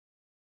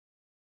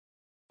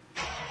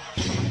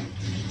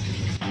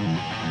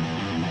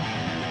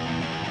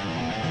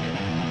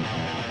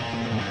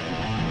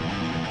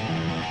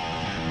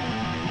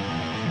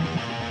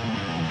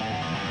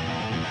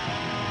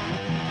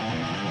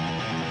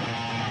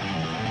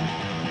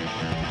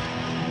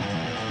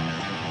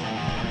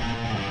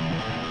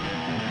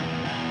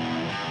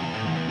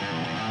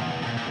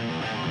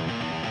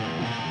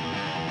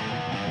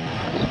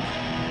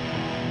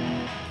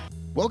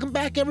Welcome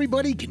back,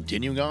 everybody.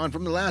 Continuing on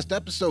from the last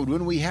episode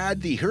when we had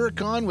the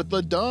Huracan with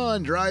the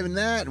Don driving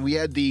that. We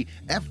had the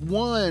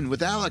F1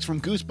 with Alex from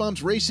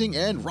Goosebumps Racing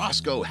and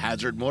Roscoe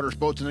Hazard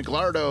Motorsports in the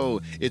Gallardo.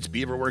 It's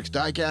Beaverworx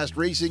Diecast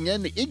Racing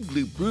and the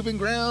Igloo Proving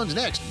Grounds.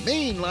 Next,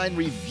 Mainline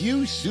Review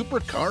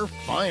Supercar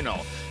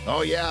Final.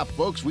 Oh yeah,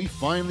 folks, we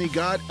finally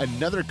got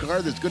another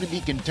car that's going to be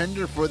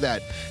contender for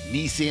that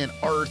Nissan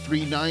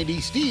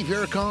R390. Steve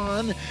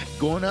Huracan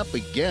going up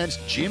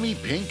against Jimmy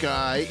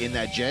Pinkeye in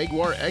that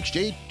Jaguar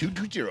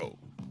XJ220.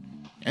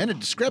 And a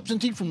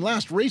discrepancy from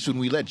last race when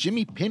we let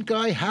Jimmy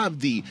Pinkeye have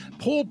the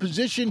pole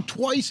position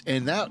twice,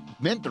 and that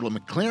meant that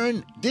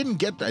McLaren didn't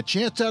get a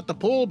chance at the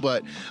pole.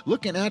 But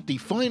looking at the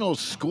final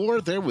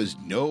score, there was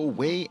no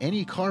way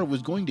any car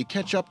was going to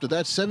catch up to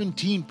that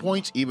 17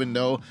 points, even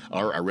though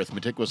our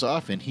arithmetic was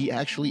off, and he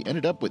actually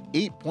ended up with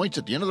 8 points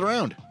at the end of the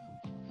round.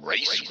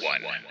 Race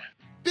 1.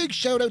 Big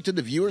shout out to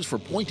the viewers for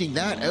pointing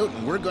that out,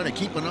 and we're going to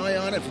keep an eye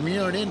on it from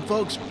here on in,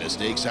 folks.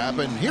 Mistakes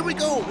happen. Here we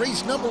go.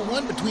 Race number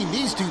 1 between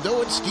these two,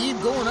 though. It's Steve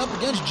going up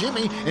against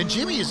Jimmy, and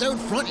Jimmy is out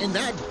front in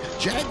that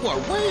Jaguar,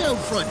 way out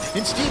front,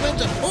 and Steve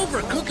ends up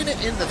overcooking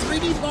it in the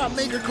 3D Bob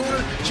Maker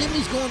corner.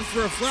 Jimmy's going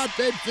for a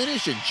flatbed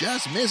finish and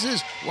just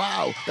misses.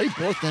 Wow, they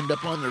both end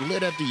up on their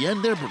lid at the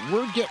end there, but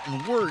we're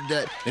getting word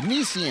that the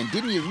Nissan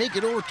didn't even make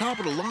it over top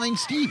of the line.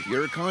 Steve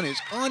Huracan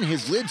is on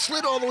his lid,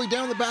 slid all the way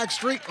down the back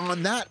straight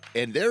on that,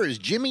 and there is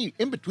Jimmy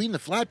in between the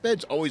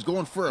flatbeds, always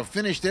going for a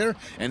finish there,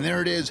 and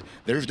there it is.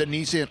 There's the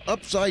Nissan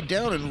upside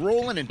down and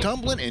rolling and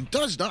tumbling and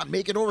does not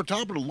make it over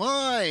top of the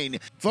line.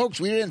 Folks,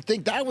 we didn't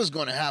think that was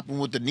going to happen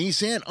with the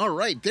Nissan. All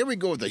right, there we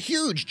go with a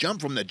huge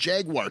jump from the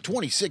Jaguar,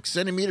 26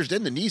 centimeters,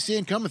 then the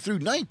Nissan coming through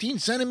 19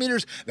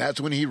 centimeters.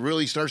 That's when he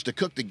really starts to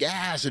cook the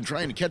gas and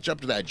trying to catch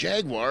up to that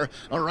Jaguar.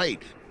 All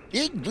right.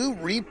 Igloo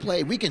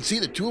replay, we can see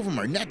the two of them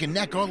are neck and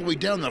neck all the way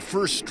down the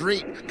first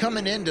straight,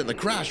 coming into the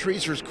Crash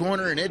Racers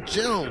corner, and it's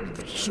still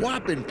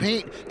swapping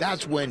paint.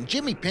 That's when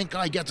Jimmy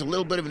Pinkeye gets a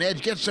little bit of an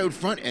edge, gets out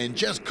front, and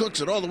just cooks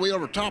it all the way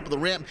over top of the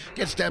ramp,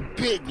 gets that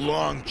big,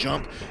 long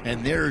jump,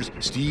 and there's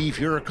Steve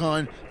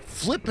Huracan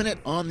flipping it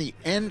on the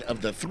end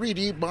of the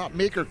 3D Bop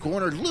Maker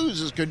corner,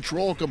 loses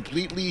control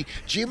completely.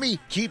 Jimmy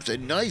keeps a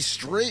nice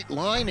straight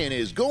line and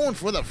is going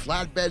for the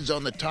flatbeds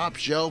on the top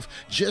shelf.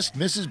 Just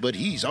misses, but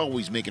he's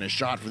always making a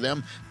shot for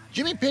them.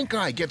 Jimmy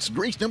Pinkeye gets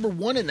race number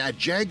 1 in that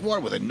Jaguar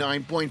with a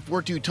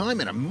 9.42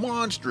 time and a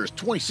monstrous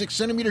 26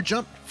 centimeter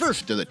jump,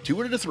 first to the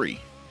 2 and the 3.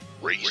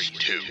 Race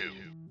 2.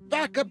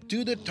 Back up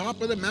to the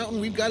top of the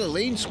mountain, we've got a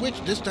lane switch.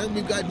 This time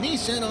we've got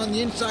Nissan on the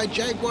inside,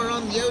 Jaguar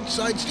on the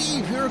outside.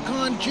 Steve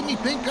Huracan, Jimmy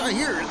Pinkeye,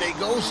 here they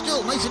go.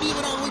 Still nice and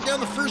even all the way down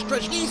the first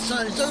stretch.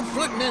 Nissan is out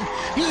front, and then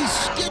he's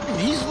skidding.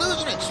 He's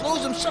losing it,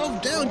 slows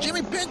himself down.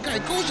 Jimmy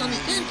Pinkeye goes on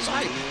the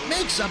inside,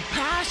 makes a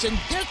pass, and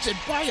gets it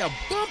by a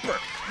bumper.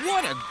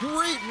 What a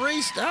great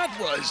race that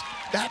was.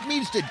 That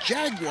means the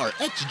Jaguar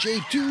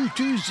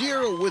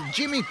XJ220 with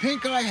Jimmy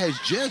Pinkeye has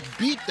just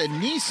beat the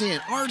Nissan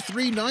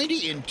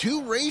R390 in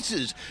 2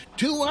 races.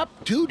 2 up,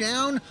 2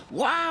 down.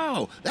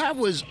 Wow, that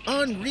was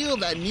unreal.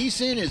 That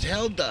Nissan has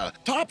held the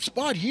top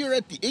spot here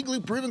at the Igloo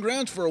Proving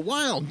Grounds for a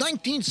while.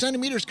 19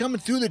 centimeters coming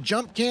through the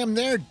jump cam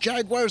there.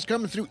 Jaguar's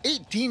coming through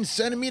 18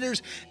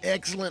 centimeters.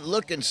 Excellent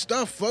looking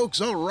stuff, folks.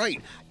 All right,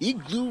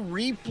 Igloo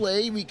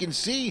replay, we can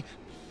see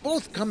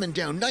both coming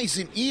down nice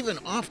and even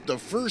off the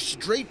first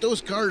straight.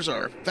 Those cars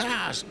are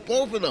fast,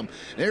 both of them.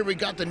 There we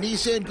got the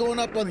Nissan going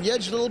up on the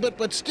edge a little bit,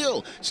 but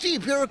still,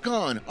 Steve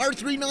Huracan,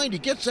 R390,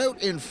 gets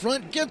out in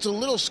front, gets a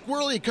little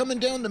squirrely coming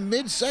down the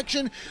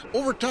midsection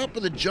over top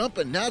of the jump,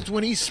 and that's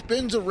when he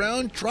spins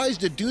around, tries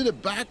to do the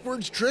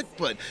backwards trick,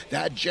 but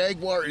that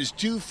Jaguar is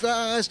too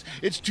fast.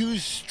 It's too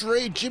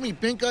straight. Jimmy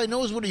Pinkeye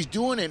knows what he's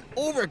doing, and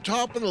over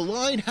top of the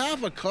line,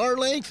 half a car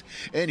length,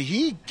 and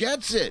he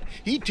gets it.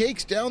 He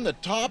takes down the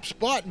top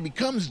spot and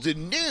becomes the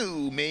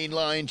new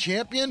Mainline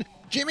champion.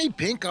 Jimmy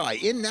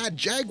Pinkeye in that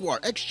Jaguar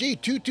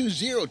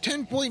XJ220,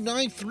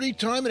 10.93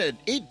 time and an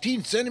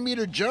 18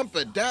 centimeter jump,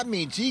 and that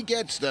means he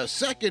gets the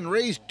second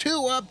race,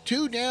 2 up,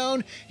 2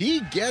 down. He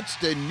gets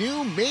the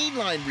new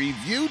Mainline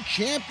Review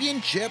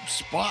Championship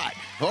spot.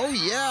 Oh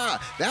yeah,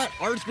 that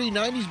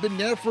R390's been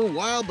there for a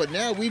while, but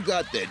now we've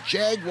got the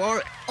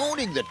Jaguar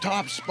owning the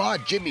top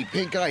spot. Jimmy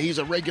Pinkeye, he's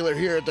a regular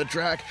here at the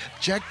track.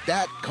 Check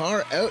that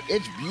car out.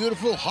 It's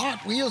beautiful.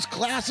 Hot Wheels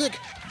classic.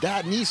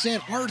 That Nissan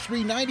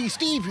R390,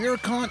 Steve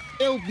Huracan,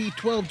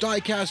 LB12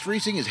 Diecast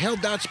Racing has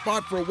held that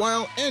spot for a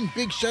while, and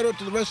big shout out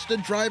to the rest of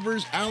the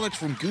drivers, Alex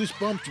from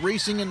Goosebumps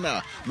Racing in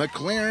the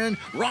McLaren,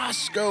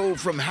 Roscoe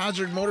from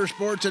Hazard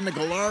Motorsports in the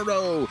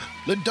Gallardo,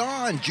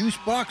 Ladon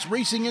Juicebox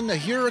Racing in the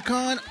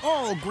Huracan,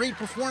 all great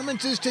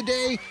performances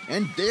today,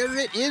 and there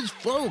it is,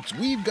 folks.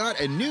 We've got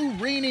a new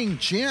reigning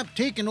champ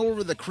taking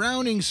over the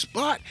crowning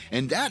spot,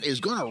 and that is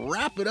going to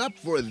wrap it up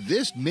for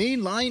this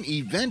Mainline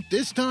event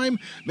this time.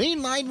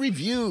 Mainline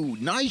Review.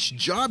 Nice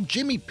job,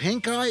 Jimmy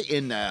Pinkeye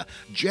in the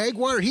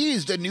Jaguar. He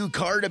is the new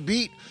car to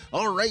beat.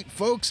 All right,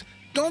 folks.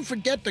 Don't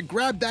forget to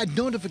grab that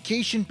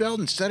notification bell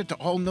and set it to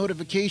all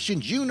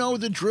notifications. You know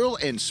the drill,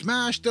 and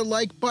smash the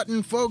like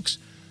button, folks.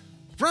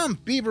 From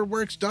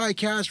Beaverworx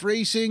Diecast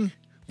Racing,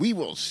 We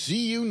will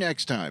see you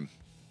next time.